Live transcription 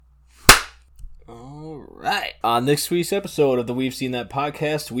All right. On next week's episode of the We've Seen That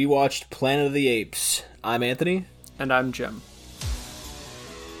podcast, we watched Planet of the Apes. I'm Anthony. And I'm Jim.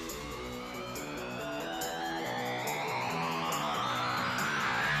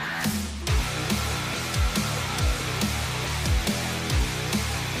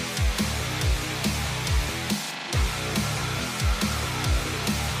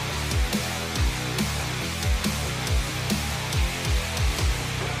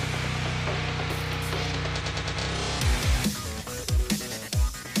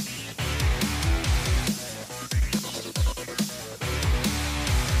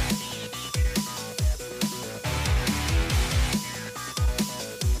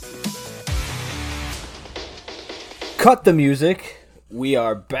 Cut the music. We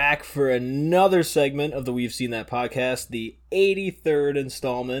are back for another segment of the We've Seen That podcast, the 83rd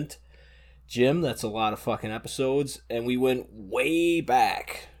installment. Jim, that's a lot of fucking episodes, and we went way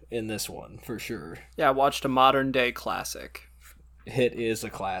back in this one, for sure. Yeah, I watched a modern day classic. It is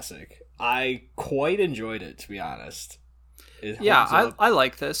a classic. I quite enjoyed it, to be honest. I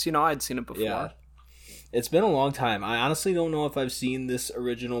like this. You know, I'd seen it before. Yeah. It's been a long time. I honestly don't know if I've seen this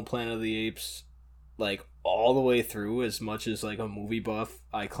original Planet of the Apes, like, all the way through, as much as like a movie buff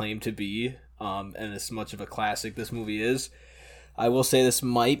I claim to be, and as much of a classic this movie is. I will say this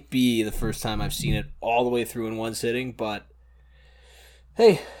might be the first time I've seen it all the way through in one sitting, but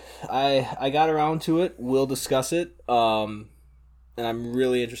hey, I got around to it. We'll discuss it, and I'm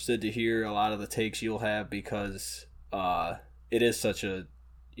really interested to hear a lot of the takes you'll have, because it is such a,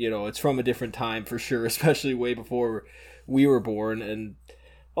 it's from a different time for sure, especially way before we were born, and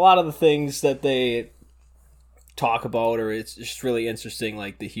a lot of the things that they talk about, or it's just really interesting,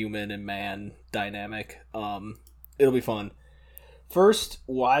 like the human and man dynamic. It'll be fun. First,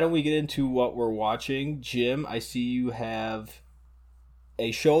 why don't we get into what we're watching? Jim, I see you have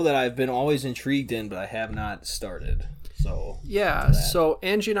a show that I've been always intrigued in, but I have not started. So yeah, so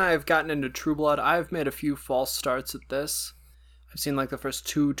Angie and I have gotten into True Blood. I've made a few false starts at this. I've seen like the first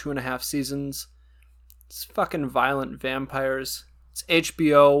 2.5 seasons. It's fucking violent vampires. It's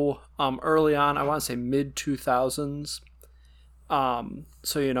HBO early on, I want to say mid-2000s.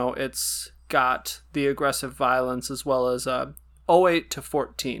 So, it's got the aggressive violence as well as 08 to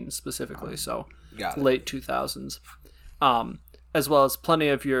 14 specifically, so late 2000s. As well as plenty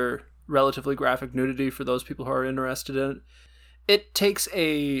of your relatively graphic nudity for those people who are interested in it. It takes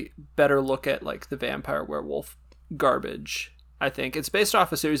a better look at like the vampire werewolf garbage, I think. It's based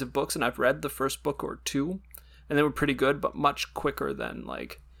off a series of books, and I've read the first book or two. And they were pretty good, but much quicker than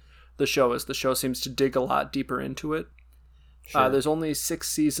like the show is. The show seems to dig a lot deeper into it. Sure. There's only 6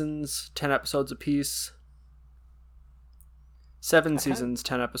 seasons, 10 episodes apiece. 7 seasons,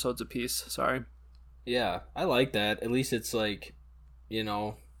 10 episodes apiece. Sorry. Yeah, I like that. At least it's like, they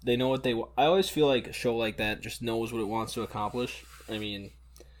know what they. I always feel like a show like that just knows what it wants to accomplish. I mean,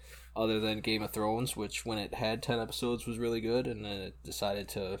 other than Game of Thrones, which when it had 10 episodes was really good, and then it decided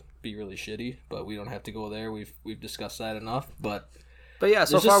to be really shitty, but we don't have to go there. We've discussed that enough, but yeah,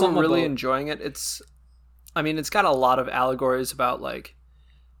 so far we're really enjoying it. It's got a lot of allegories about like,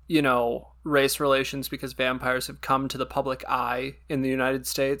 race relations, because vampires have come to the public eye in the United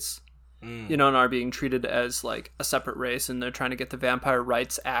States, and are being treated as like a separate race, and they're trying to get the Vampire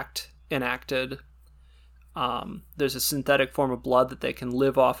Rights Act enacted. There's a synthetic form of blood that they can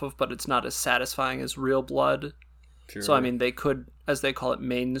live off of, but it's not as satisfying as real blood. Sure. So, they could, as they call it,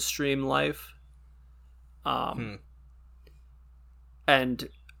 mainstream life. And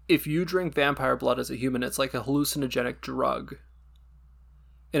if you drink vampire blood as a human, it's like a hallucinogenic drug.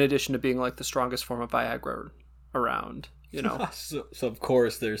 In addition to being like the strongest form of Viagra around, so of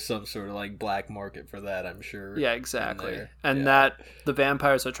course there's some sort of like black market for that, I'm sure. Yeah, exactly. And that the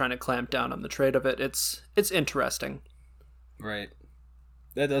vampires are trying to clamp down on the trade of it. It's interesting. Right.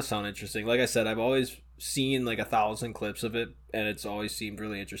 That does sound interesting. Like I said, I've always seen like 1,000 clips of it, and it's always seemed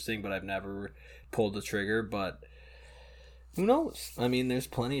really interesting, but I've never pulled the trigger. But who knows? There's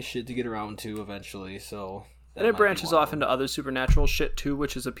plenty of shit to get around to eventually, so. And it branches off into other supernatural shit too,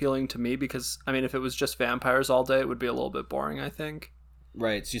 which is appealing to me, because if it was just vampires all day, it would be a little bit boring, I think.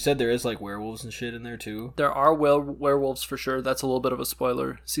 Right. So you said there is like werewolves and shit in there too? There are werewolves for sure. That's a little bit of a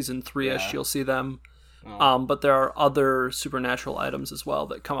spoiler. Season 3-ish, you'll see them. Oh. But there are other supernatural items as well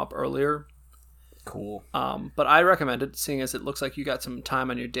that come up earlier. Cool. But I recommend it, seeing as it looks like you got some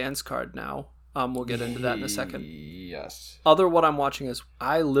time on your dance card now. We'll get into that in a second. Yes. What I'm watching is,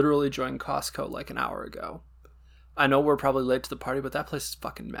 I literally joined Costco like an hour ago. I know we're probably late to the party, but that place is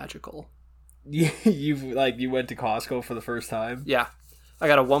fucking magical. You went to Costco for the first time? Yeah. I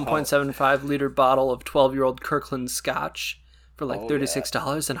got a 1.75 liter bottle of 12-year-old Kirkland Scotch for like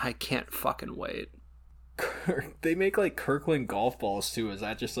 $36, and I can't fucking wait. They make like Kirkland golf balls too. Is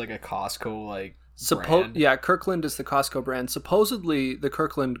that just like a Costco like brand? Yeah, Kirkland is the Costco brand. Supposedly the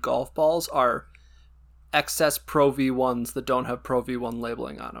Kirkland golf balls are excess Pro V1s that don't have Pro V1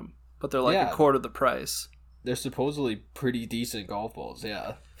 labeling on them, but they're like a quarter the price. They're supposedly pretty decent golf balls,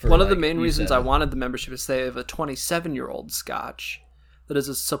 yeah. One of the main reasons I wanted the membership is they have a 27-year-old scotch that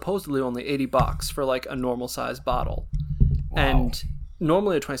is supposedly only $80 for like a normal size bottle. Wow. And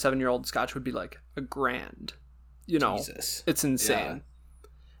normally a 27-year-old scotch would be like $1,000. You know, Jesus. It's insane. Yeah.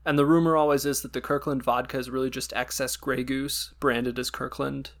 And the rumor always is that the Kirkland vodka is really just excess Grey Goose branded as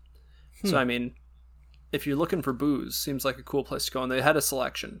Kirkland. So, I mean, if you're looking for booze, seems like a cool place to go. And they had a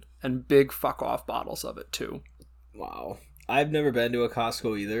selection and big fuck off bottles of it too. Wow. I've never been to a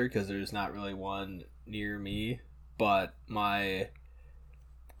Costco either because there's not really one near me. But my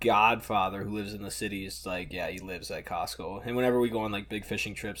godfather who lives in the city is like, yeah, he lives at Costco. And whenever we go on like big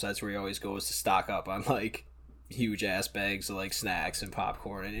fishing trips, that's where he always goes to stock up on like huge ass bags of like snacks and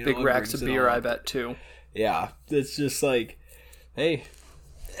popcorn. And, big racks of beer, I bet too. Yeah. It's just like, hey,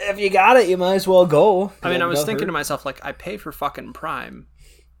 if you got it, you might as well go. I mean, I was thinking to myself, like, I pay for fucking Prime.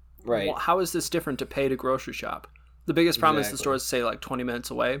 Right. Well, how is this different to pay to grocery shop? The biggest problem is the stores say like 20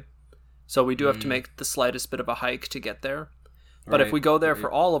 minutes away. So we do have to make the slightest bit of a hike to get there. But if we go there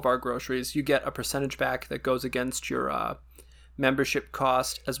for all of our groceries, you get a percentage back that goes against your membership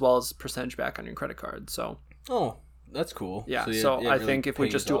cost as well as percentage back on your credit card. So. Oh, that's cool. Yeah. So I think if we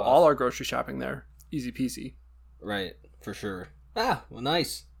just do all our grocery shopping there, easy peasy. Right. For sure. Ah, well,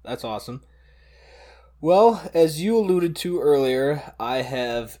 nice. That's awesome. Well, as you alluded to earlier, I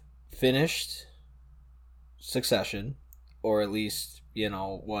have finished Succession, or at least, you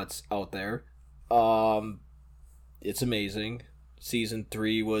know, what's out there. It's amazing. Season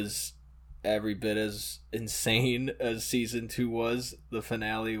 3 was every bit as insane as Season 2 was. The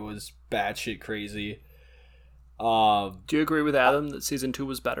finale was batshit crazy. Do you agree with Adam that Season 2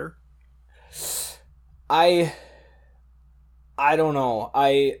 was better? I don't know.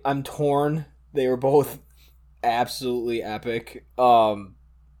 I'm torn. They were both absolutely epic.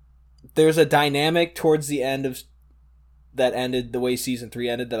 There's a dynamic towards the end of that ended the way Season 3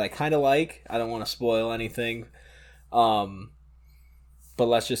 ended that I kind of like. I don't want to spoil anything. But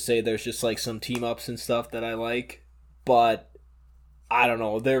let's just say there's just like some team ups and stuff that I like. But I don't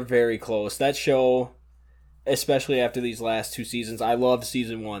know. They're very close. That show, especially after these last 2 seasons, I love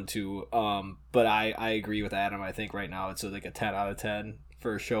Season 1 too. But I agree with Adam. I think right now it's like a 10 out of 10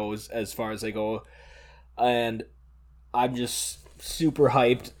 for shows as far as they go. And I'm just super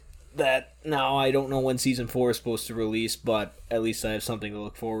hyped that now I don't know when Season 4 is supposed to release, but at least I have something to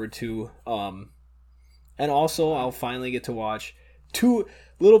look forward to. And also I'll finally get to watch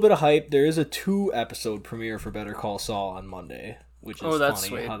little bit of hype. There is a 2-episode premiere for Better Call Saul on Monday, which is funny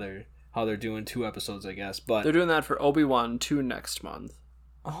sweet. how they're doing 2 episodes, I guess. But they're doing that for Obi-Wan 2 next month.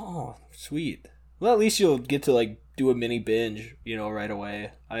 Oh, sweet. Well, at least you'll get to like do a mini binge, you know, right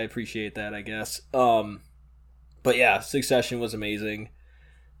away. I appreciate that, I guess. But yeah, Succession was amazing.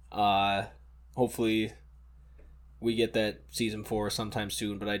 Hopefully we get that Season 4 sometime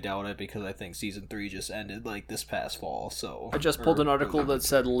soon, but I doubt it because I think Season 3 just ended like this past fall. So I just pulled an article that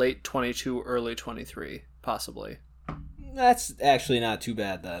said late 22, early 23, possibly. That's actually not too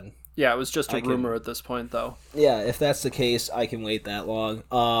bad then. Yeah, it was just a rumor at this point, though. Yeah, if that's the case, I can wait that long.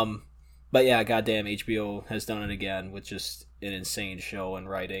 But yeah, goddamn, HBO has done it again with just an insane show and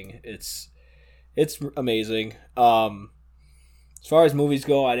writing. It's amazing. As far as movies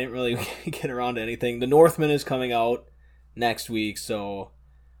go, I didn't really get around to anything. The Northman is coming out next week, so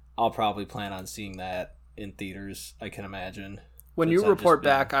I'll probably plan on seeing that in theaters, I can imagine. When you report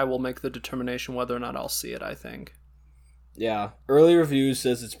back, I will make the determination whether or not I'll see it, I think. Yeah. Early reviews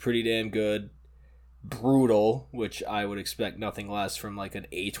says it's pretty damn good. Brutal, which I would expect nothing less from like an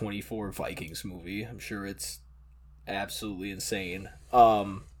A24 Vikings movie. I'm sure it's absolutely insane.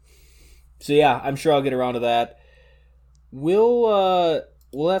 So yeah, I'm sure I'll get around to that. We'll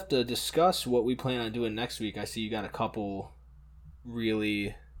have to discuss what we plan on doing next week. I see you got a couple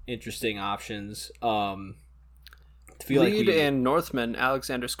really interesting options. Lead in Northman,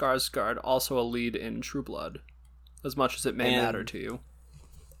 Alexander Skarsgård, also a lead in True Blood, as much as it may matter to you.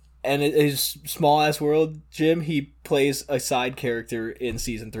 And his small ass world, Jim, he plays a side character in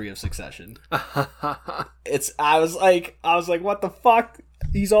Season 3 of Succession. I was like, what the fuck?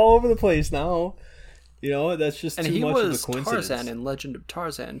 He's all over the place now. You know, that's just too much of a coincidence. And he was Tarzan in Legend of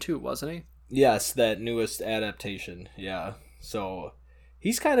Tarzan too, wasn't he? Yes, that newest adaptation. Yeah, so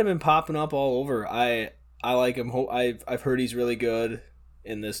he's kind of been popping up all over. I like him. I've heard he's really good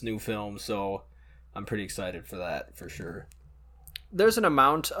in this new film, so I'm pretty excited for that for sure. there's an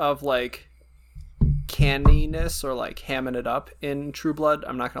amount of like canniness or like hamming it up in True Blood.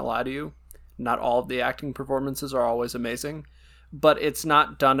 I'm not gonna lie to you. Not all of the acting performances are always amazing, but it's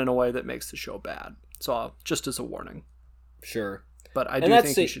not done in a way that makes the show bad. So just as a warning. Sure. But I do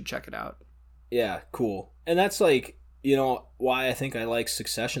think you should check it out. Yeah, cool. And that's like, you know, why I think I like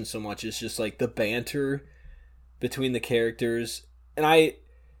Succession so much is just like the banter between the characters. And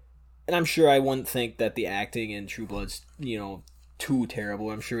I'm sure I wouldn't think that the acting in True Blood's, you know, too terrible.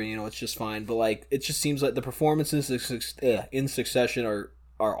 I'm sure, you know, it's just fine. But like, it just seems like the performances in Succession are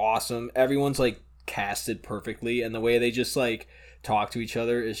awesome. Everyone's like casted perfectly, and the way they just like talk to each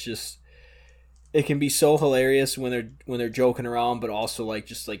other is just, it can be so hilarious when they're joking around, but also like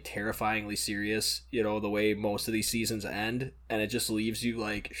just like terrifyingly serious, you know, the way most of these seasons end, and it just leaves you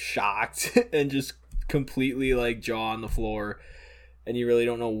like shocked and just completely like jaw on the floor, and you really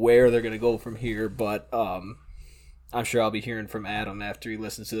don't know where they're gonna go from here. But I'm sure I'll be hearing from Adam after he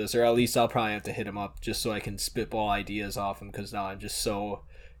listens to this, or at least I'll probably have to hit him up just so I can spitball ideas off him, because now I'm just so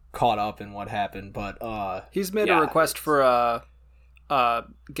caught up in what happened. But he's made a request for a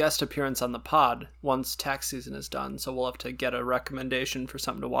guest appearance on the pod once tax season is done, so we'll have to get a recommendation for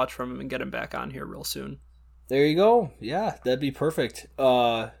something to watch from him and get him back on here real soon. There you go. Yeah, that'd be perfect.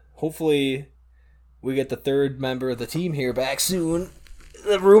 Hopefully we get the third member of the team here back soon.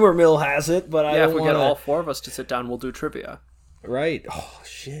 The rumor mill has it, but I don't if we get all four of us to sit down, we'll do trivia. Right. Oh,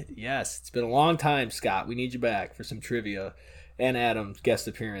 shit. Yes. It's been a long time, Scott. We need you back for some trivia. And Adam's guest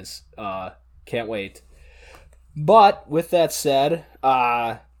appearance. Can't wait. But with that said,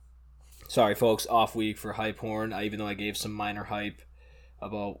 sorry folks, off week for hype horn. Even though I gave some minor hype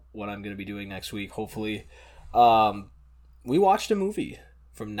about what I'm going to be doing next week, hopefully. We watched a movie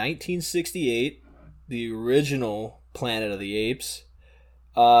from 1968, the original Planet of the Apes.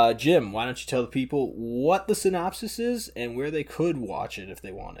 Jim, why don't you tell the people what the synopsis is and where they could watch it if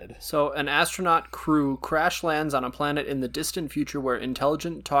they wanted. So, an astronaut crew crash lands on a planet in the distant future where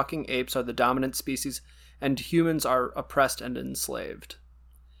intelligent talking apes are the dominant species and humans are oppressed and enslaved.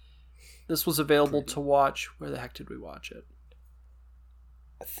 This was available to watch. Where the heck did we watch it?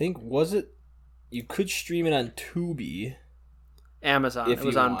 I think, you could stream it on Tubi. Amazon. It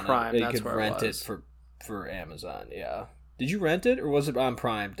was on Prime. You could rent it for Amazon, yeah. Did you rent it, or was it on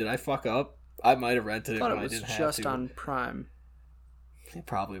Prime? Did I fuck up? I might have rented it, but I didn't have to. It was just on Prime. It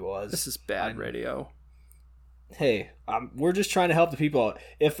probably was. This is bad radio. Hey, we're just trying to help the people out.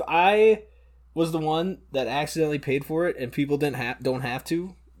 If I was the one that accidentally paid for it and people don't have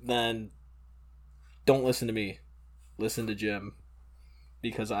to, then don't listen to me. Listen to Jim.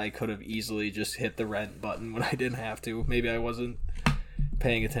 Because I could have easily just hit the rent button when I didn't have to. Maybe I wasn't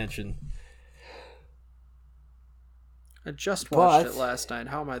paying attention. I just watched it last night.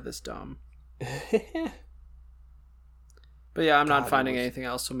 How am I this dumb? But yeah, I'm not finding anything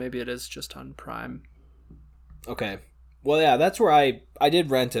else, so maybe it is just on Prime. Okay. Well, yeah, that's where I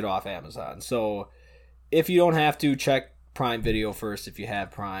did rent it off Amazon. So if you don't have to, check Prime Video first if you have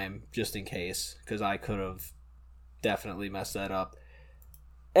Prime, just in case, because I could have definitely messed that up.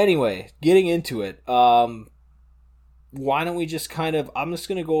 Anyway, getting into it, why don't we just I'm just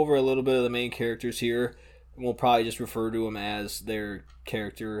going to go over a little bit of the main characters here. We'll probably just refer to him as their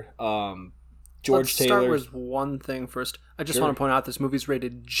character. Let's Taylor. Start with one thing first. I just want to point out this movie's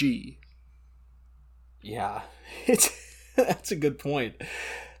rated G. Yeah, that's a good point.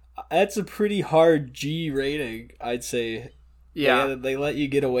 That's a pretty hard G rating, I'd say. Yeah, they let you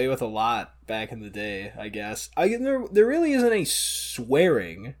get away with a lot back in the day, I guess. There really isn't any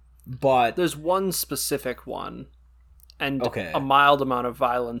swearing, but there's one specific one, and a mild amount of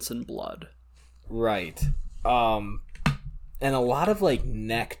violence and blood. Right. And a lot of like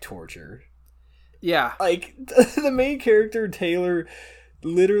neck torture. Yeah. Like the main character, Taylor,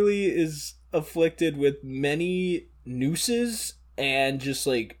 literally is afflicted with many nooses and just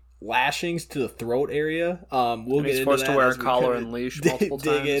like lashings to the throat area. We'll get into that. He's forced to wear a collar and leash multiple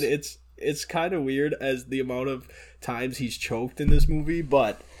times. It's kind of weird as the amount of times he's choked in this movie,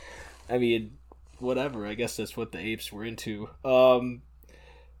 but I mean, whatever. I guess that's what the apes were into.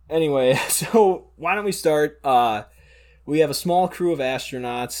 Anyway, so why don't we start? We have a small crew of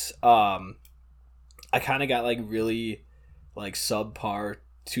astronauts. I kind of got like really like subpar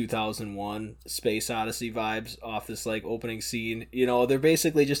 2001 Space Odyssey vibes off this like opening scene. You know, they're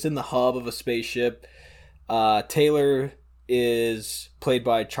basically just in the hub of a spaceship. Taylor is played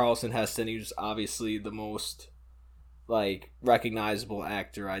by Charlton Heston. He's obviously the most like recognizable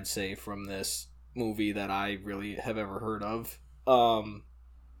actor, I'd say, from this movie that I really have ever heard of.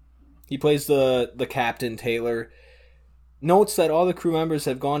 He plays the captain, Taylor. Notes that all the crew members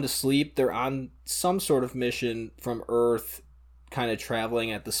have gone to sleep. They're on some sort of mission from Earth kind of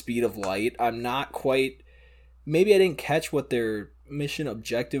traveling at the speed of light. I'm not quite... Maybe I didn't catch what their mission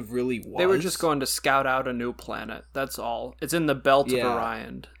objective really was. They were just going to scout out a new planet. That's all. It's in the belt of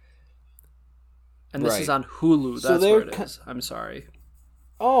Orion. And this is on Hulu. That's where it is. I'm sorry.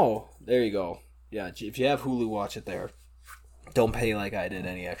 Oh, there you go. Yeah, if you have Hulu, watch it there. Don't pay like I did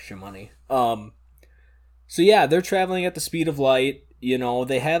any extra money. So yeah, they're traveling at the speed of light. You know,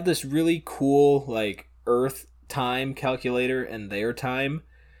 they have this really cool like Earth time calculator and their time.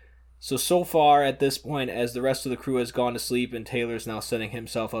 So far at this point, as the rest of the crew has gone to sleep and Taylor's now setting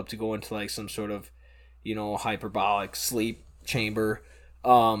himself up to go into like some sort of, you know, hyperbolic sleep chamber,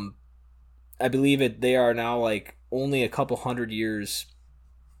 I believe they are now like only a couple hundred years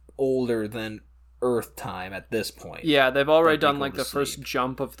older than Earth time at this point. Yeah, they've already done like the first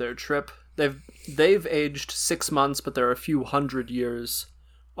jump of their trip. They've aged 6 months, but they're a few hundred years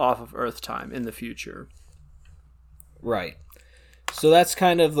off of Earth time in the future. Right. So that's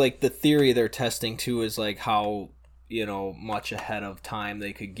kind of like the theory they're testing too, is like how, you know, much ahead of time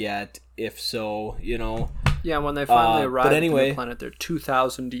they could get, if so, you know. Yeah, when they finally arrive at the planet, they're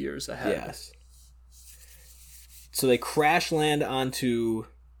 2,000 years ahead. Yes. So they crash land onto,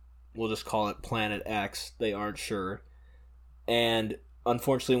 we'll just call it Planet X. They aren't sure. And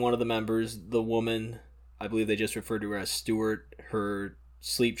unfortunately, one of the members, the woman, I believe they just referred to her as Stewart, her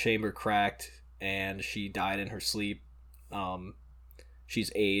sleep chamber cracked and she died in her sleep. She's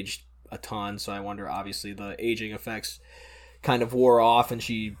aged a ton, so I wonder, obviously, the aging effects kind of wore off, and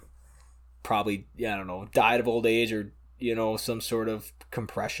she probably, I don't know, died of old age or, you know, some sort of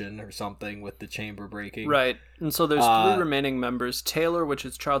compression or something with the chamber breaking. Right. And so there's 3 remaining members. Taylor, which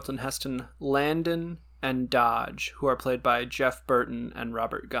is Charlton Heston, Landon, and Dodge, who are played by Jeff Burton and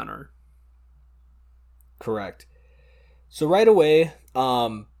Robert Gunnar. Correct. So right away,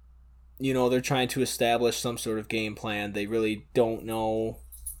 you know, they're trying to establish some sort of game plan. They really don't know,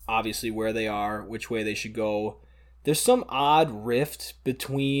 obviously, where they are, which way they should go. There's some odd rift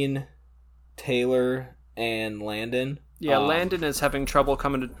between Taylor and Landon. Yeah, Landon is having trouble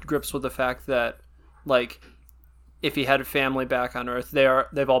coming to grips with the fact that, like, if he had a family back on Earth,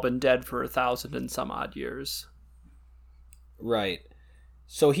 they've all been dead for 1,000 and some odd years. Right.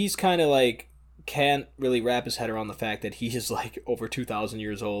 So he's kind of like, can't really wrap his head around the fact that he is like over 2,000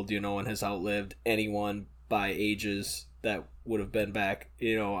 years old, you know, and has outlived anyone by ages that would have been back,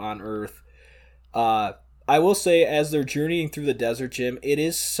 you know, on Earth. I will say, as they're journeying through the desert, Jim, it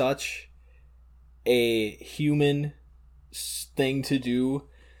is such a human thing to do.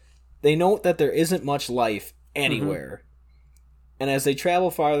 They note that there isn't much life anywhere. And as they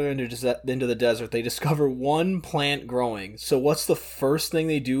travel farther into the desert, they discover one plant growing. So what's the first thing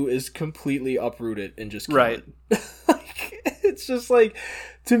they do is completely uproot it and just kill it. It's just like,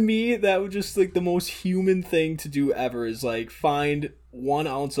 to me, that was just like the most human thing to do ever, is like find 1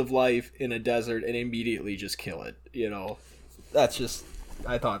 ounce of life in a desert and immediately just kill it. You know, that's just,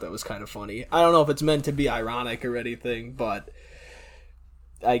 I thought that was kind of funny. I don't know if it's meant to be ironic or anything, but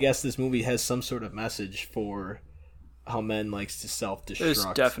I guess this movie has some sort of message for how men likes to self-destruct. There's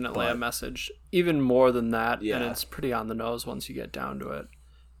definitely a message, even more than that, and it's pretty on the nose once you get down to it.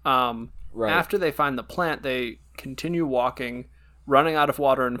 Right. After they find the plant, they continue walking, running out of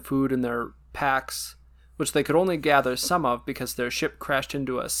water and food in their packs, which they could only gather some of because their ship crashed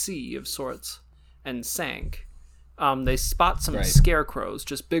into a sea of sorts and sank. They spot some scarecrows,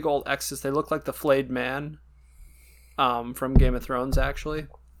 just big old X's. They look like the flayed man from Game of Thrones, actually.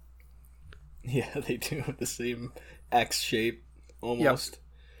 Yeah, they do have the same X shape, almost.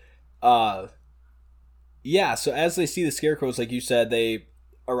 Yep. Yeah, so as they see the scarecrows, like you said, they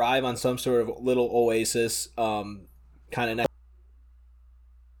arrive on some sort of little oasis, kind of next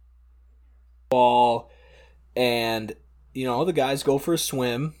ball, and, you know, the guys go for a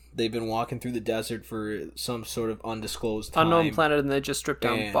swim. They've been walking through the desert for some sort of undisclosed time. Unknown planet, and they just strip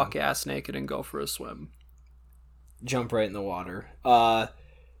down buck ass naked and go for a swim. Jump right in the water.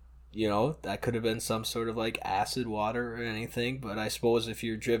 You know, that could have been some sort of like acid water or anything, but I suppose if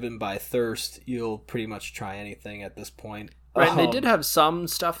you're driven by thirst, you'll pretty much try anything at this point. Right, and they did have some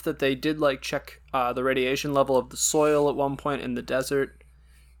stuff that they did like check the radiation level of the soil at one point in the desert,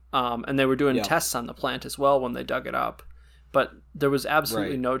 and they were doing tests on the plant as well when they dug it up, but there was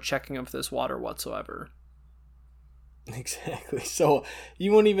absolutely no checking of this water whatsoever. Exactly. So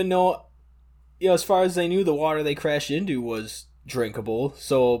you wouldn't even know, you know, as far as they knew, the water they crashed into was drinkable.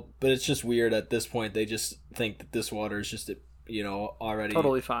 So, but it's just weird at this point. They just think that this water is just, you know, already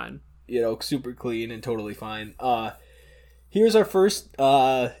totally fine, you know, super clean and totally fine. Here's our first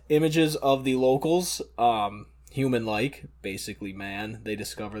images of the locals. Human-like, basically man. They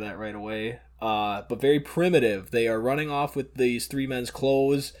discover that right away. but very primitive. They are running off with these three men's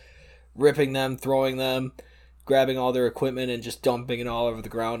clothes, ripping them, throwing them, grabbing all their equipment, and just dumping it all over the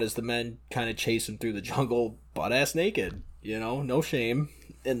ground as the men kind of chase them through the jungle butt-ass naked. No shame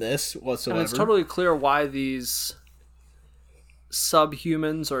in this whatsoever. And it's totally clear why these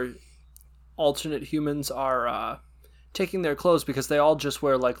subhumans or alternate humans are taking their clothes, because they all just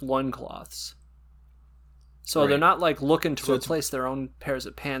wear like loincloths. So they're not like looking to replace their own pairs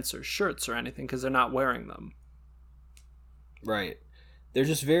of pants or shirts or anything, because they're not wearing them. Right. They're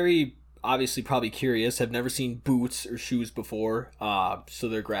just very obviously probably curious, have never seen boots or shoes before, so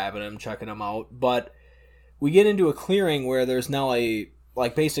they're grabbing them, checking them out. But we get into a clearing where there's now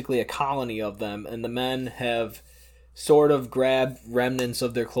basically a colony of them, and the men have sort of grabbed remnants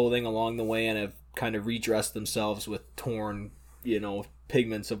of their clothing along the way and have kind of redressed themselves with torn,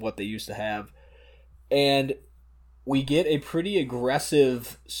 pigments of what they used to have. And we get a pretty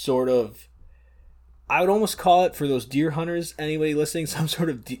aggressive sort of, I would almost call it, for those deer hunters, anybody listening, some sort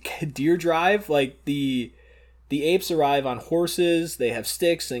of deer drive. Like the apes arrive on horses, they have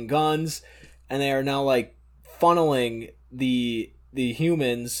sticks and guns, and they are now like funneling the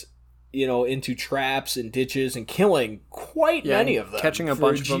humans, into traps and ditches and killing quite many of them. Catching a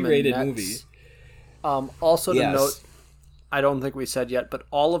bunch of them in nets. Movie. Also to note, I don't think we said yet, but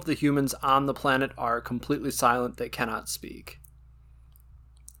all of the humans on the planet are completely silent. They cannot speak.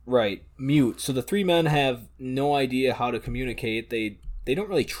 Right. Mute. So the three men have no idea how to communicate. They don't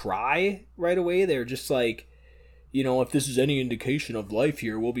really try right away. They're just like, if this is any indication of life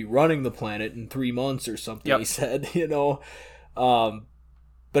here, we'll be running the planet in 3 months or something, He said,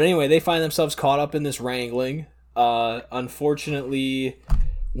 But anyway, they find themselves caught up in this wrangling. Unfortunately,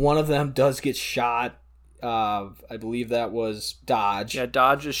 one of them does get shot. I believe that was Dodge. Yeah,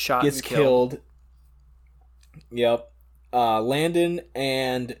 Dodge is shot gets and killed. Yep. Landon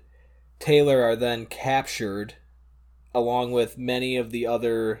and Taylor are then captured along with many of the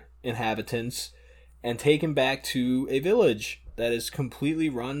other inhabitants and taken back to a village that is completely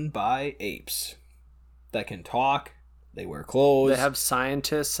run by apes that can talk, they wear clothes. They have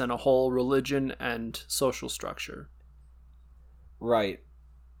scientists and a whole religion and social structure. Right.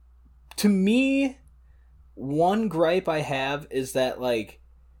 To me, one gripe I have is that,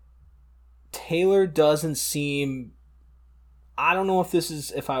 Taylor doesn't seem... I don't know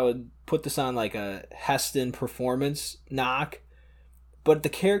if I would put this on, a Heston performance knock, but the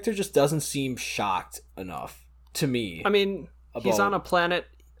character just doesn't seem shocked enough to me. I mean, he's on a planet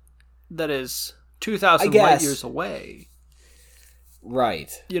that is 2,000 light years away.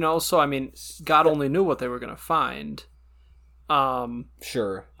 Right. So, I mean, God only knew what they were going to find.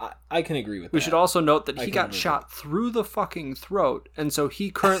 Sure. I can agree with that. We should also note that he got shot through the fucking throat, and so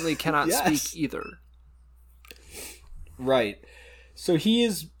he currently cannot speak either. Right. So he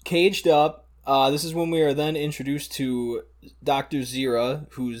is caged up. This is when we are then introduced to Dr. Zira,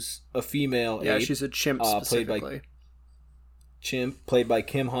 who's a female ape. Yeah, she's a chimp specifically. Played by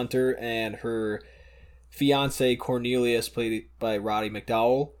Kim Hunter, and her fiance Cornelius, played by Roddy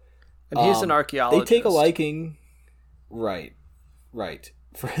McDowall. And he's an archaeologist. They take a liking. Right.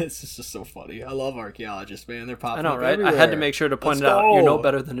 This is just so funny. I love archaeologists, man. They're popping up everywhere. I had to make sure to point it out. You're no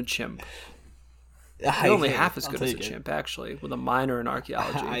better than a chimp. You're only half as good as a chimp, actually, with a minor in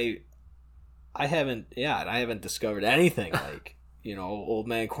archaeology. I haven't discovered anything like, old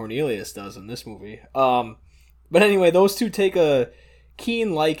man Cornelius does in this movie. But anyway, those two take a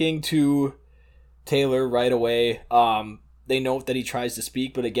keen liking to Taylor right away. They note that he tries to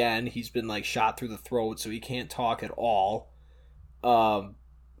speak, but again, he's been shot through the throat, so he can't talk at all. And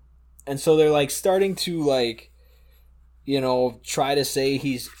so they're starting to try to say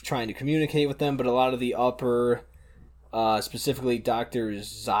he's trying to communicate with them, but a lot of the upper, specifically Dr.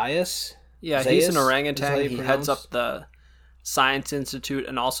 Zayas. Yeah, he's an orangutan. He heads up the Science Institute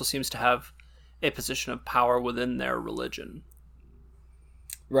and also seems to have a position of power within their religion.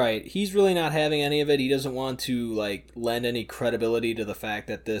 Right. He's really not having any of it. He doesn't want to lend any credibility to the fact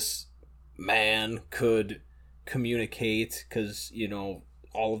that this man could communicate, because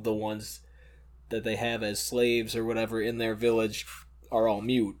all of the ones that they have as slaves or whatever in their village are all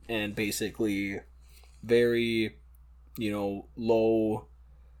mute and basically very low,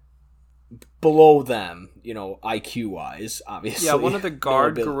 below them, IQ wise, obviously. Yeah, one of the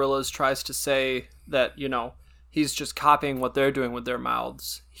guard gorillas tries to say that he's just copying what they're doing with their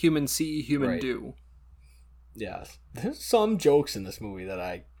mouths. Human see, human do. Yeah. There's some jokes in this movie that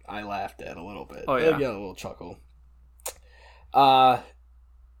I laughed at a little bit. Oh, yeah. I got a little chuckle.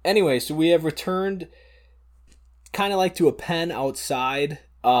 Anyway, so we have returned kind of to a pen outside.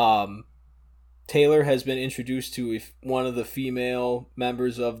 Taylor has been introduced to one of the female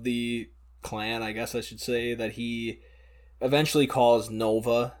members of the clan, I guess I should say, that he eventually calls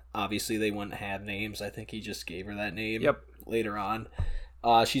Nova. Obviously, they wouldn't have names. I think he just gave her that name later on.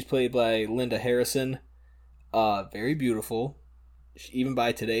 She's played by Linda Harrison. Very beautiful, even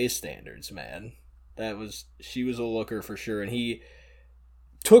by today's standards, man. She was a looker for sure, and he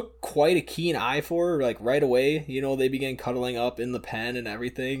took quite a keen eye for her, like right away. You know, they began cuddling up in the pen and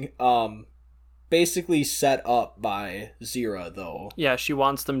everything. Basically set up by Zira, though. Yeah, she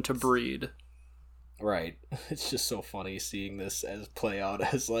wants them to breed. Right. It's just so funny seeing this as play out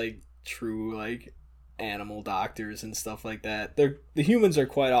as like true like animal doctors and stuff like that. The humans are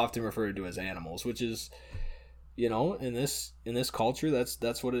quite often referred to as animals, which is, you know, in this culture,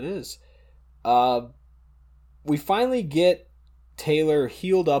 that's what it is. We finally get Taylor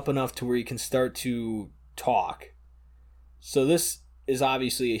healed up enough to where he can start to talk. So this is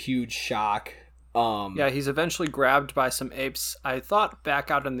obviously a huge shock. Yeah, he's eventually grabbed by some apes. I thought back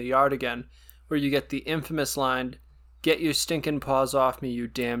out in the yard again, where you get the infamous line, "Get your stinking paws off me, you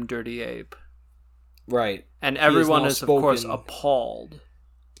damn dirty ape." Right. And everyone is of course appalled.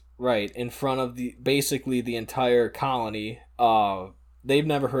 Right, in front of basically the entire colony. They've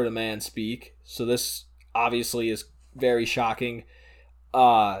never heard a man speak, so this obviously is very shocking.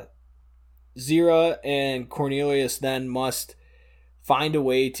 Zira and Cornelius then must find a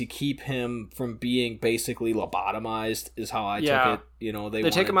way to keep him from being basically lobotomized, is how I took it. You know, they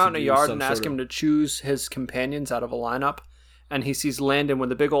take him out in a yard and ask him to choose his companions out of a lineup, and he sees Landon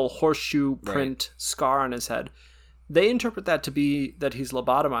with a big old horseshoe print scar on his head. They interpret that to be that he's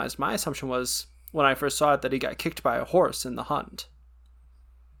lobotomized. My assumption was, when I first saw it, that he got kicked by a horse in the hunt.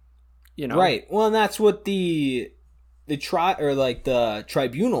 You know? Right. Well, and that's what the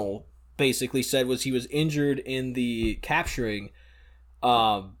tribunal basically said, was he was injured in the capturing.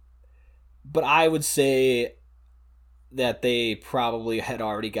 But I would say that they probably had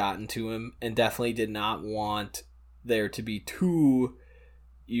already gotten to him and definitely did not want there to be two,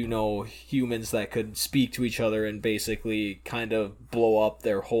 you know, humans that could speak to each other and basically kind of blow up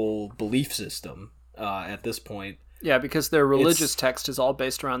their whole belief system at this point. Yeah, because their religious text is all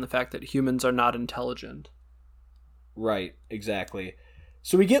based around the fact that humans are not intelligent. Right, exactly.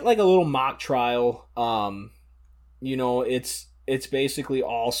 So we get like a little mock trial. You know, it's basically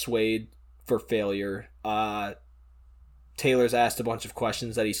all swayed for failure. Taylor's asked a bunch of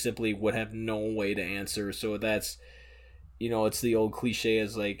questions that he simply would have no way to answer. So that's, you know, it's the old cliche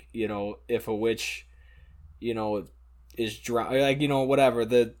is like, you know, if a witch, you know, is drowned, like, you know, whatever.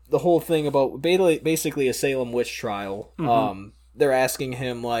 The whole thing about basically a Salem witch trial. Mm-hmm. They're asking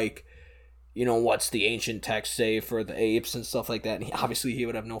him like, you know, what's the ancient text say for the apes and stuff like that. And obviously he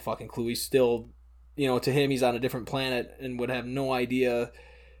would have no fucking clue. He's still, you know, to him, he's on a different planet and would have no idea.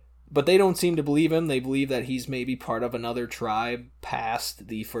 But they don't seem to believe him. They believe that he's maybe part of another tribe past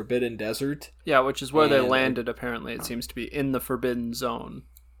the Forbidden Desert. Yeah, which is where they landed, apparently. It seems to be in the Forbidden Zone.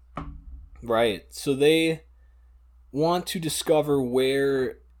 Right. So they want to discover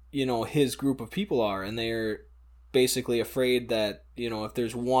where, you know, his group of people are. And they're basically afraid that, you know, if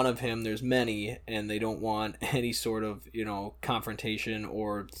there's one of him, there's many. And they don't want any sort of, you know, confrontation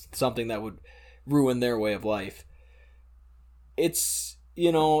or something that would ruin their way of life. It's,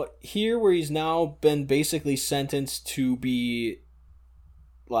 you know, here where he's now been basically sentenced to be,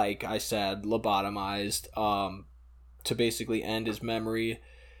 like I said, lobotomized, to basically end his memory.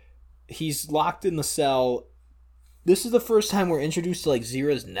 He's locked in the cell. This is the first time we're introduced to like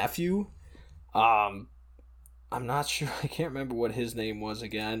Zira's nephew. I'm not sure. I can't remember what his name was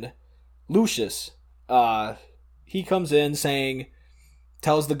again. Lucius. He comes in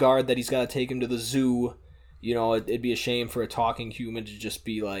tells the guard that he's got to take him to the zoo. You know, it'd be a shame for a talking human to just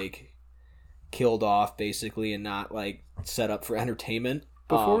be, like, killed off, basically, and not, like, set up for entertainment.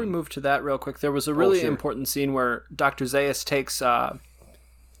 Before we move to that real quick, there was a really important scene where Dr. Zaius takes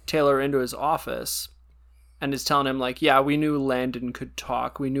Taylor into his office and is telling him, like, yeah, we knew Landon could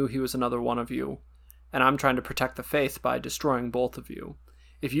talk. We knew he was another one of you. And I'm trying to protect the faith by destroying both of you.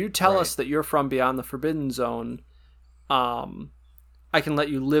 If you tell us that you're from beyond the Forbidden Zone, I can let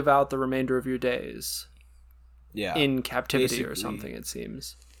you live out the remainder of your days. Yeah, in captivity or something, it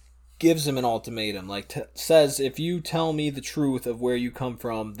seems. Gives him an ultimatum, like says, if you tell me the truth of where you come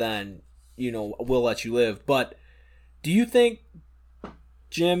from, then, you know, we'll let you live. But do you think,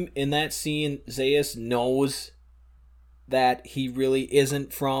 Jim, in that scene, Zaius knows that he really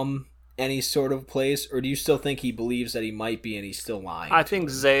isn't from any sort of place, or do you still think he believes that he might be and he's still lying? I think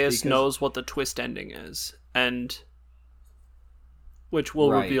Zaius knows what the twist ending is, and which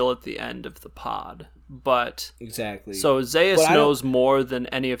we'll reveal at the end of the pod. But exactly. So Zaius knows more than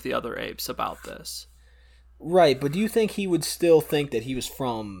any of the other apes about this. Right, but do you think he would still think that he was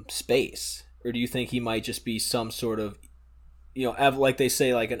from space? Or do you think he might just be some sort of, like they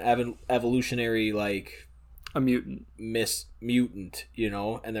say, like an evolutionary, like... A mutant. Mutant,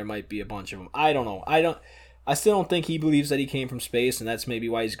 and there might be a bunch of them. I don't know. I still don't think he believes that he came from space, and that's maybe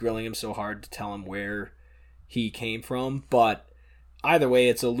why he's grilling him so hard to tell him where he came from. But either way,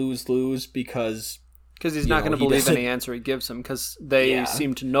 it's a lose-lose because he's not going to believe any answer he gives him, because they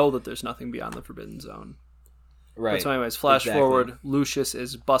seem to know that there's nothing beyond the Forbidden Zone. Right. But so anyways, flash forward, Lucius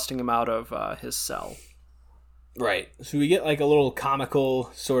is busting him out of his cell. Right. So we get like a little comical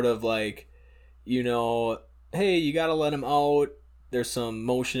sort of like, hey, you got to let him out. There's some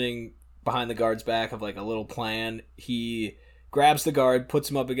motioning behind the guard's back of like a little plan. He grabs the guard, puts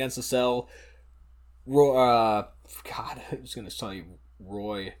him up against the cell. I was going to tell you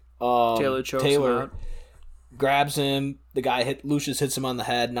Roy. Taylor chokes him out. Grabs him. The guy Lucius hits him on the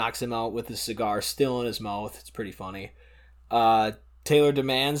head, knocks him out with his cigar still in his mouth. It's pretty funny. Taylor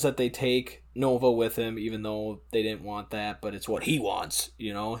demands that they take Nova with him, even though they didn't want that, but it's what he wants.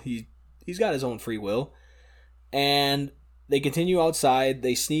 He's got his own free will. And they continue outside.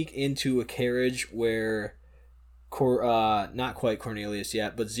 They sneak into a carriage where not quite Cornelius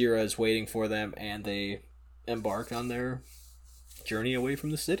yet, but Zira is waiting for them, and they embark on their journey away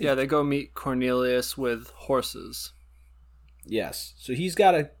from the city. Yeah, they go meet Cornelius with horses. Yes. So he's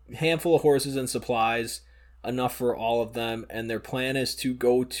got a handful of horses and supplies, enough for all of them, and their plan is to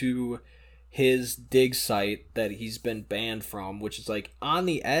go to his dig site that he's been banned from, which is like on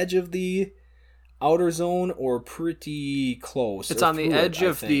the edge of the outer zone or pretty close. It's on the edge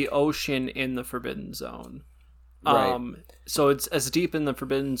of the ocean in the Forbidden Zone. Right. So it's as deep in the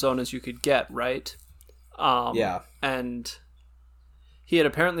Forbidden Zone as you could get, right? Yeah. And he had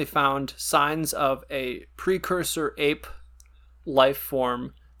apparently found signs of a precursor ape life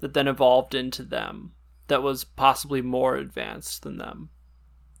form that then evolved into them that was possibly more advanced than them.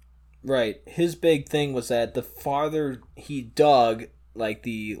 Right. His big thing was that the farther he dug, like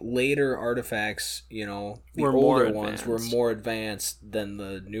the later artifacts, the older ones were more advanced than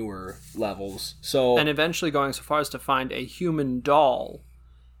the newer levels. So, and eventually going so far as to find a human doll.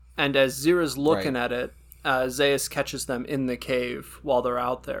 And as Zira's looking at it, Zaius catches them in the cave while they're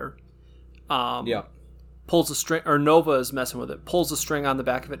out there. Pulls a string, or Nova is messing with it, pulls a string on the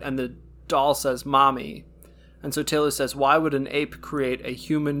back of it, and the doll says, "Mommy." And so Taylor says, why would an ape create a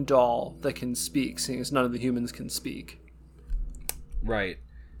human doll that can speak, seeing as none of the humans can speak? Right.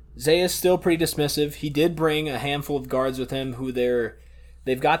 Zaius still pretty dismissive. He did bring a handful of guards with him who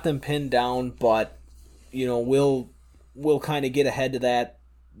they've got them pinned down, but we'll kind of get ahead to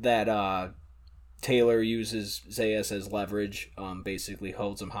that Taylor uses Zaius as leverage, basically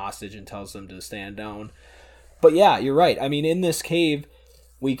holds them hostage and tells them to stand down. But yeah, you're right. I mean, in this cave,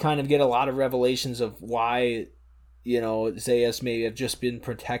 we kind of get a lot of revelations of why, Zaius may have just been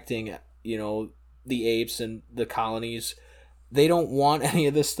protecting, the apes and the colonies. They don't want any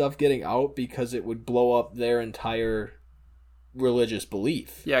of this stuff getting out because it would blow up their entire religious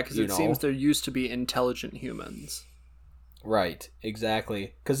belief. Yeah, because it seems there used to be intelligent humans. Right,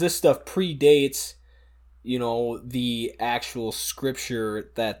 exactly. Because this stuff predates, the actual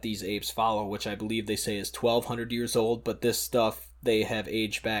scripture that these apes follow, which I believe they say is 1,200 years old, but this stuff they have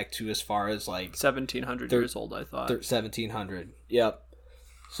aged back to as far as like 1,700 years old, I thought. 1,700. Yep.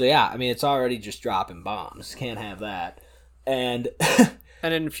 So yeah, I mean, it's already just dropping bombs. Can't have that. And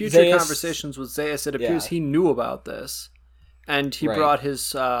and in future conversations with Zaius, it appears he knew about this, and he brought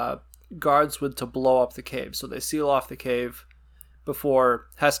his guards to blow up the cave. So they seal off the cave before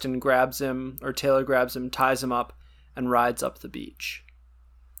Heston grabs him, or Taylor grabs him, ties him up, and rides up the beach.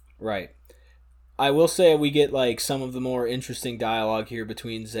 Right. I will say we get like some of the more interesting dialogue here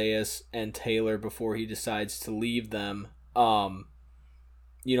between Zaius and Taylor before he decides to leave them.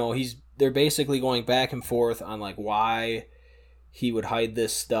 They're basically going back and forth on like why he would hide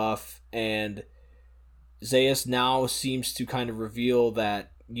this stuff, and Zaius now seems to kind of reveal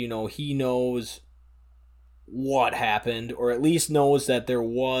that he knows what happened, or at least knows that there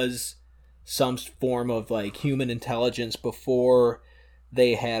was some form of like human intelligence before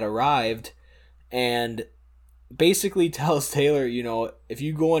they had arrived, and basically tells Taylor, if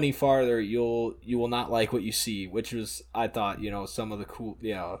you go any farther, you will not like what you see, which was, I thought, some of the cool,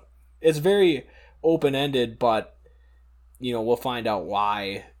 it's very open-ended, but we'll find out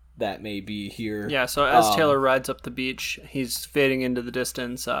why that may be here. Yeah, so as Taylor rides up the beach, he's fading into the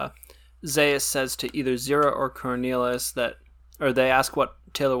distance. Zaius says to either Zira or Cornelius or they ask what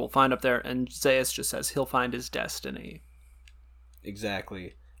Taylor will find up there, and Zaius just says he'll find his destiny.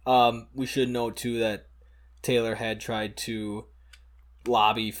 Exactly. We should note too that Taylor had tried to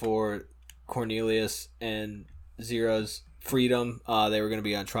lobby for Cornelius and Zira's freedom. They were going to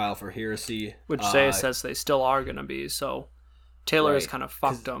be on trial for heresy. Which Zaius says they still are going to be, so Taylor has kind of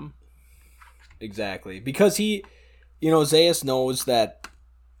fucked them. Exactly. Because Zaius knows that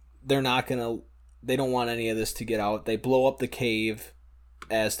they don't want any of this to get out. They blow up the cave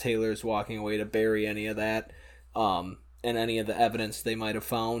as Taylor's walking away to bury any of that, and any of the evidence they might have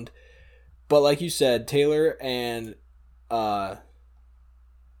found. But like you said, Taylor and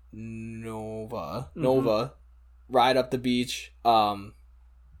Nova ride up the beach.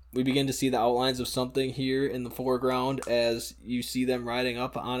 We begin to see the outlines of something here in the foreground as you see them riding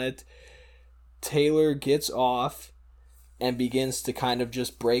up on it. Taylor gets off and begins to kind of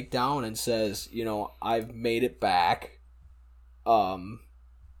just break down and says, I've made it back.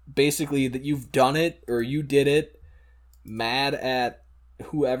 Basically that you've done it, or you did it, mad at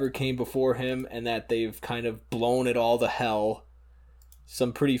whoever came before him, and that they've kind of blown it all to hell.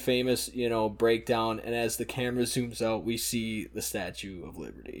 Some pretty famous, breakdown, and as the camera zooms out, we see the Statue of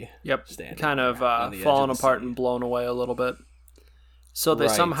Liberty. Yep, kind of fallen apart and blown away a little bit. So they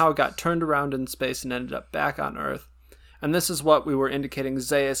somehow got turned around in space and ended up back on Earth. And this is what we were indicating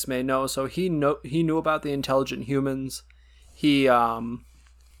Zaius may know. So he knew about the intelligent humans. He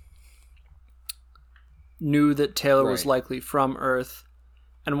knew that Taylor was likely from Earth.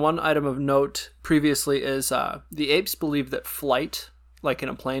 And one item of note previously is the apes believe that flight, like in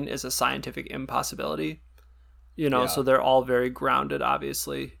a plane, is a scientific impossibility. So they're all very grounded,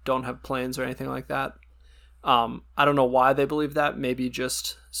 obviously. Don't have planes or anything like that. I don't know why they believe that. Maybe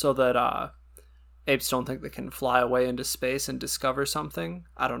just so that apes don't think they can fly away into space and discover something.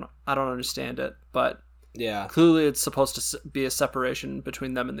 I don't know. I don't understand it. But yeah, clearly it's supposed to be a separation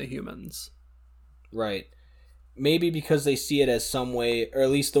between them and the humans. Right. Maybe because they see it as some way, or at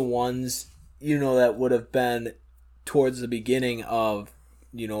least the ones, that would have been towards the beginning of,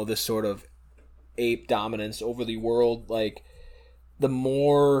 this sort of ape dominance over the world. Like, the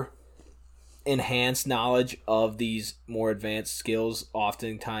more enhanced knowledge of these more advanced skills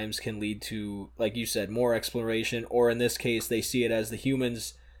oftentimes can lead to, like you said, more exploration, or in this case, they see it as the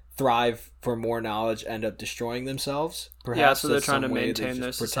humans thrive for more knowledge, end up destroying themselves. Perhaps so they're trying to maintain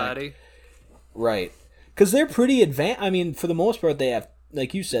their society. Right. Because they're pretty advanced. I mean, for the most part, they have,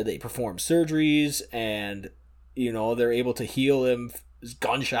 like you said, they perform surgeries and, they're able to heal him, his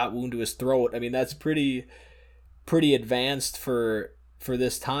gunshot wound to his throat. I mean, that's pretty advanced for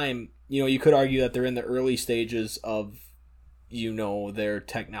this time. You could argue that they're in the early stages of, their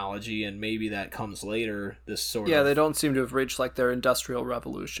technology, and maybe that comes later, this sort of... Yeah, they don't seem to have reached, their industrial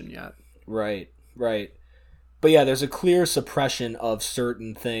revolution yet. Right. But yeah, there's a clear suppression of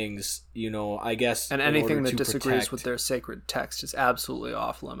certain things, I guess... And anything that disagrees with their sacred text is absolutely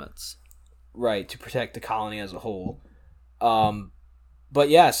off limits. Right, to protect the colony as a whole. But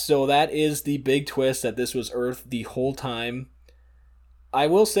yes, so that is the big twist, that this was Earth the whole time. I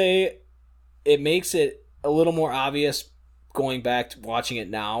will say it makes it a little more obvious going back to watching it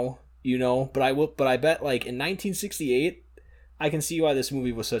now, but I bet in 1968 I can see why this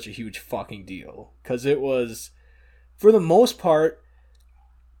movie was such a huge fucking deal, cuz it was, for the most part,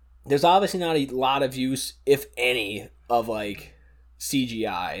 there's obviously not a lot of use, if any, of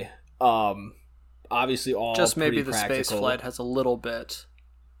CGI. Obviously all just maybe the practical. Space flight has a little bit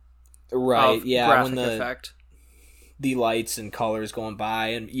of graphic effect. The lights and colors going by,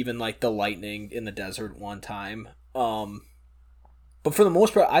 and even the lightning in the desert one time. But for the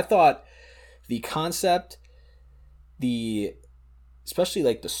most part, I thought the concept, especially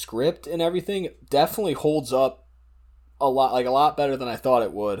the script and everything, definitely holds up a lot better than I thought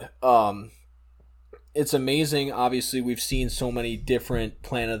it would. It's amazing. Obviously, we've seen so many different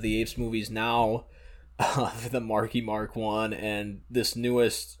Planet of the Apes movies now. The Marky Mark one and this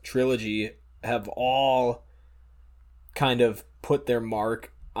newest trilogy have all kind of put their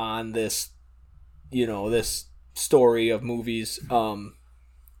mark on this, this story of movies.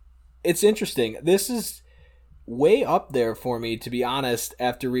 It's interesting. This is way up there for me, to be honest,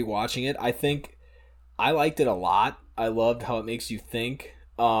 after rewatching it. I think I liked it a lot. I loved how it makes you think.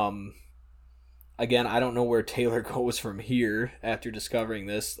 Again, I don't know where Taylor goes from here after discovering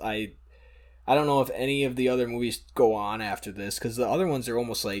this. I don't know if any of the other movies go on after this, because the other ones are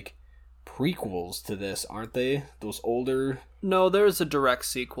almost prequels to this, aren't they? Those older... No, there's a direct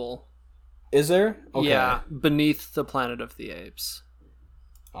sequel. Is there? Okay. Yeah, Beneath the Planet of the Apes.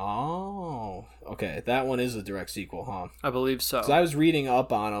 Oh, okay. That one is a direct sequel, huh? I believe so. 'Cause I was reading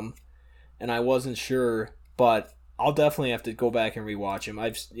up on them, and I wasn't sure, but I'll definitely have to go back and rewatch them.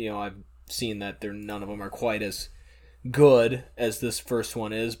 I've seen that none of them are quite as good as this first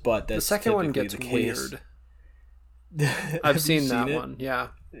one is, but that's the second one gets the case. weird. I've seen that one. Yeah.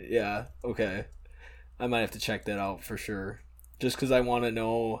 Yeah. Okay. I might have to check that out for sure. Just because I want to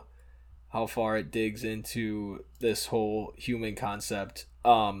know how far it digs into this whole human concept.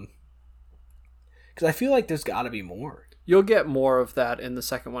 Because I feel like there's got to be more. You'll get more of that in the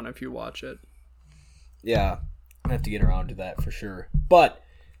second one if you watch it. Yeah. I have to get around to that for sure. But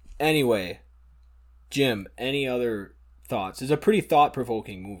anyway, Jim, any other thoughts? It's a pretty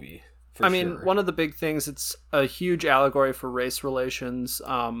thought-provoking movie. I mean, one of the big things, it's a huge allegory for race relations.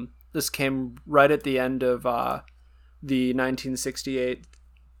 This came right at the end of the 1968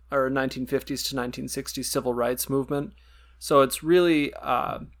 or 1950s to 1960s civil rights movement. So it's really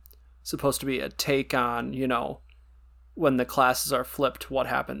supposed to be a take on, when the classes are flipped, what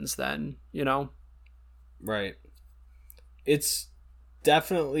happens then, Right. It's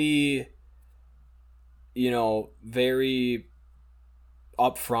definitely, very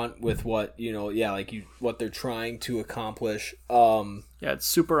upfront with what, what they're trying to accomplish. Yeah, it's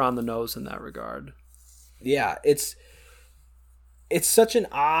super on the nose in that regard. Yeah, it's such an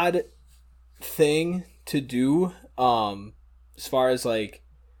odd thing to do, as far as like,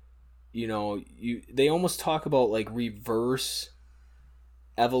 they almost talk about like reverse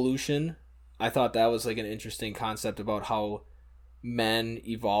evolution. I thought that was like an interesting concept about how men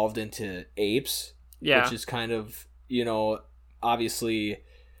evolved into apes. Yeah. Which is kind of, obviously...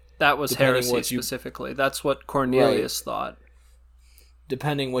 That was heresy specifically. That's what Cornelius thought.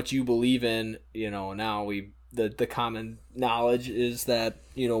 Depending what you believe in, now the common knowledge is that,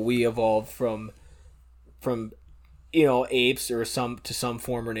 we evolved from apes or some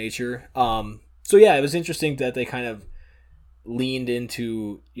form or nature. So yeah, it was interesting that they kind of leaned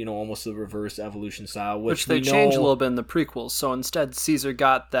into, almost the reverse evolution style, which they changed a little bit in the prequels. So instead, Caesar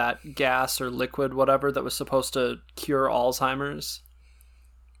got that gas or liquid, whatever, that was supposed to cure Alzheimer's.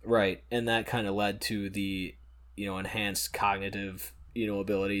 Right, and that kind of led to the, enhanced cognitive,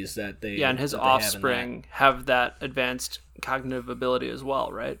 abilities that they... Yeah, and his offspring have that advanced cognitive ability as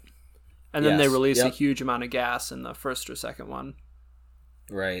well, right? And then they release a huge amount of gas in the first or second one.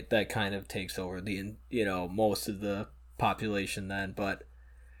 Right, that kind of takes over the, most of the population then. But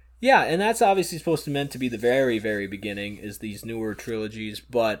yeah, and that's obviously supposed to meant to be the very, very beginning, is these newer trilogies.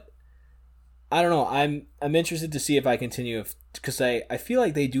 But I don't know, I'm interested to see if I continue, because I feel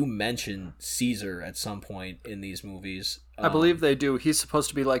like they do mention Caesar at some point in these movies. I believe they do. He's supposed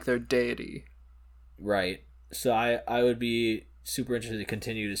to be like their deity. Right. So I would be super interested to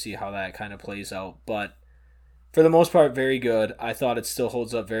continue to see how that kind of plays out. But for the most part, very good. I thought it still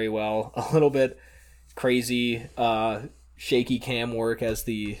holds up very well. A little bit crazy, shaky cam work as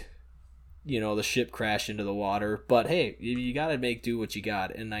the ship crashed into the water. But hey, you got to make do what you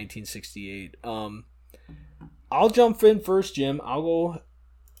got in 1968. I'll jump in first, Jim. I'll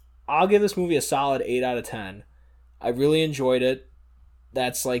give this movie a solid 8 out of 10. I really enjoyed it.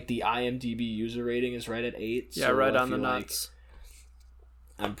 That's like the IMDb user rating is right at 8. Yeah, so right on the nuts.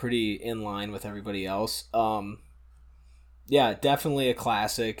 I'm pretty in line with everybody else. Yeah, definitely a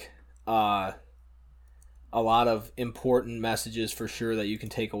classic. A lot of important messages for sure that you can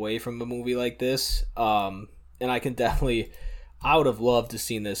take away from a movie like this. And I would have loved to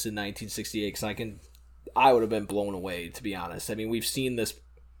seen this in 1968 because I would have been blown away, to be honest. I mean, we've seen this,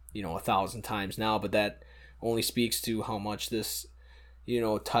 1,000 times now, but that only speaks to how much this,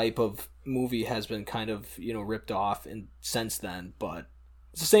 type of movie has been kind of, ripped off and since then. But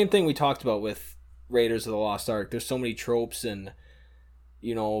it's the same thing we talked about with Raiders of the Lost Ark. There's so many tropes and,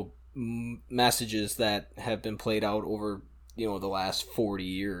 messages that have been played out over, the last 40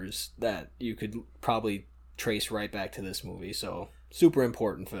 years that you could probably trace right back to this movie. So super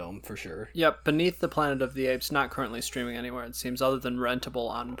important film for sure. Yep. Beneath the Planet of the Apes, not currently streaming anywhere, it seems, other than rentable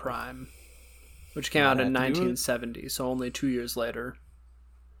on Prime, which came out in 1970. So only 2 years later.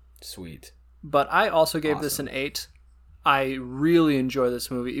 Sweet. But I also gave this an 8. I really enjoy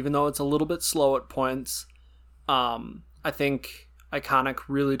this movie, even though it's a little bit slow at points. I think iconic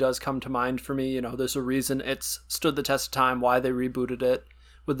really does come to mind for me. There's a reason it's stood the test of time, why they rebooted it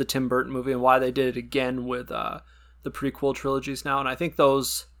with the Tim Burton movie and why they did it again with the prequel trilogies now. And I think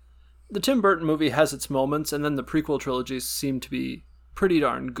the Tim Burton movie has its moments, and then the prequel trilogies seem to be pretty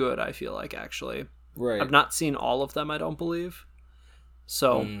darn good, I feel like, actually. Right. I've not seen all of them, I don't believe.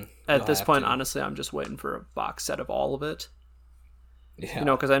 So at this point, honestly, I'm just waiting for a box set of all of it. Yeah.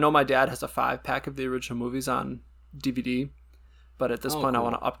 Because I know my dad has a 5-pack of the original movies on DVD. But at this point, cool. I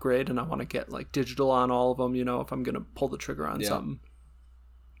want to upgrade and I want to get like digital on all of them, if I'm going to pull the trigger on something.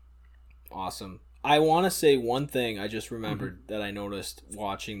 Awesome. I want to say one thing I just remembered that I noticed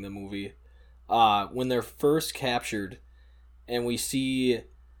watching the movie. When they're first captured and we see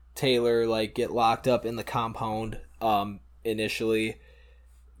Taylor like get locked up in the compound, initially.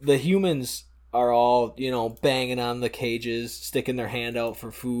 The humans are all, banging on the cages, sticking their hand out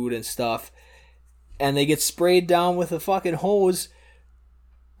for food and stuff, and they get sprayed down with a fucking hose.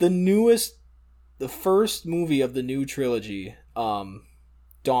 The first movie of the new trilogy, Dawn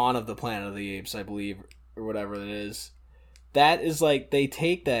of the Planet of the Apes, I believe, or whatever it is, that is like, they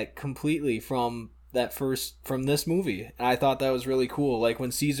take that completely from this movie. And I thought that was really cool. Like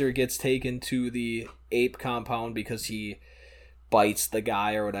when Caesar gets taken to the ape compound because he bites the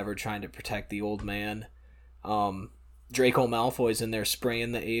guy or whatever trying to protect the old man, Draco Malfoy's in there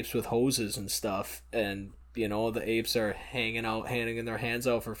spraying the apes with hoses and stuff, and the apes are hanging their hands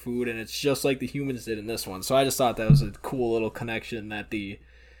out for food, and it's just like the humans did in this one. So I just thought that was a cool little connection that the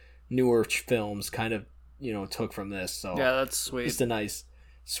newer films kind of took from this. So yeah, that's sweet. Just a nice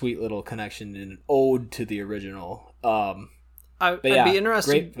sweet little connection and an ode to the original. I'd be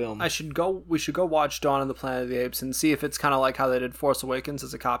interested. Great film. We should go watch Dawn of the Planet of the Apes and see if it's kind of like how they did Force Awakens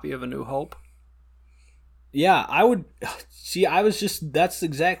as a copy of A New Hope. Yeah, I would see. That's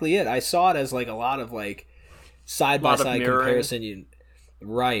exactly it. I saw it as like a lot of like side by side comparison.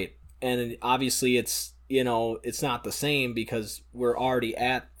 Right, and obviously it's it's not the same because we're already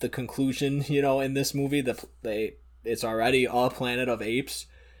at the conclusion. In this movie, it's already a planet of apes.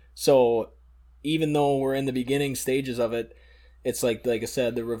 So even though we're in the beginning stages of it, it's like I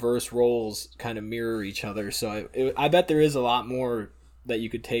said, the reverse roles kind of mirror each other. So I bet there is a lot more that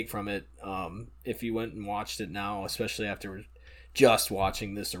you could take from it if you went and watched it now, especially after just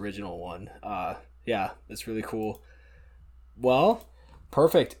watching this original one. Yeah, it's really cool. Well,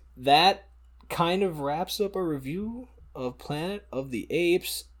 perfect. That kind of wraps up a review of Planet of the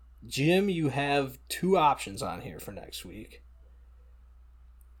Apes. Jim, you have 2 options on here for next week.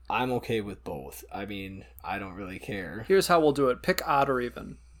 I'm okay with both. I mean, I don't really care. Here's how we'll do it. Pick odd or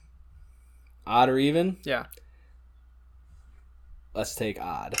even. Odd or even? Yeah. Let's take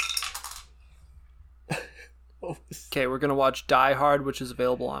odd. Okay, we're going to watch Die Hard, which is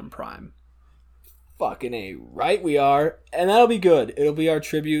available on Prime. Fucking A, right we are. And that'll be good. It'll be our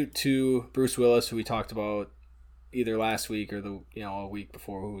tribute to Bruce Willis, who we talked about either last week or a week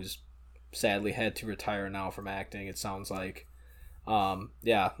before, who's sadly had to retire now from acting, it sounds like.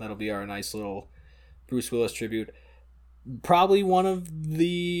 Yeah, that'll be our nice little Bruce Willis tribute. Probably one of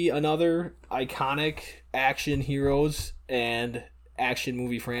another iconic action heroes and action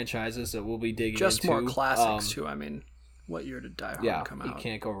movie franchises that we'll be digging into. Just more classics too. I mean, what year did Die Hard come out? You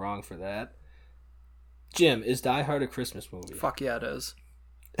can't go wrong for that. Jim, is Die Hard a Christmas movie? Fuck yeah, it is.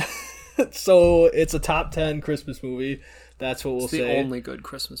 So it's a top 10 Christmas movie. That's what we'll say. It's the only good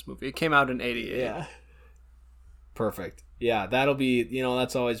Christmas movie. It came out in 88. Yeah. Perfect. Yeah, that'll be,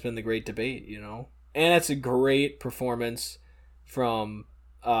 that's always been the great debate, And it's a great performance from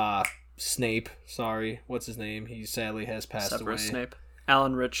Snape. Sorry, what's his name? He sadly has passed Severus away. Snape.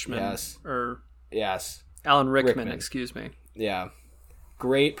 Alan Richman. Yes. Yes. Alan Rickman, excuse me. Yeah.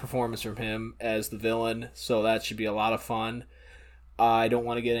 Great performance from him as the villain, so that should be a lot of fun. I don't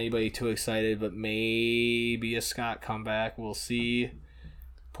want to get anybody too excited, but maybe a Scott comeback. We'll see.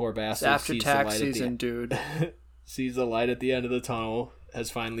 Poor bastard. It's after tax season, dude. Sees the light at the end of the tunnel. Has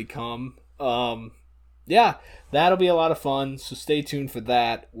finally come. Yeah, that'll be a lot of fun, so stay tuned for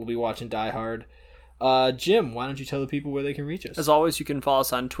that. We'll be watching Die Hard. Jim, why don't you tell the people where they can reach us? As always, you can follow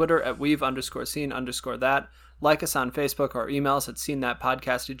us on Twitter at we've_seen_that. Like us on Facebook or email us at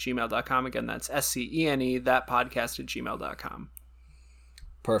seenthatpodcast@gmail.com. Again, that's SCENE, thatpodcast@gmail.com.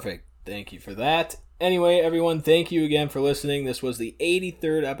 Perfect. Thank you for that. Anyway, everyone, thank you again for listening. This was the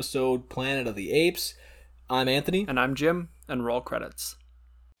 83rd episode, Planet of the Apes. I'm Anthony. And I'm Jim, and roll credits.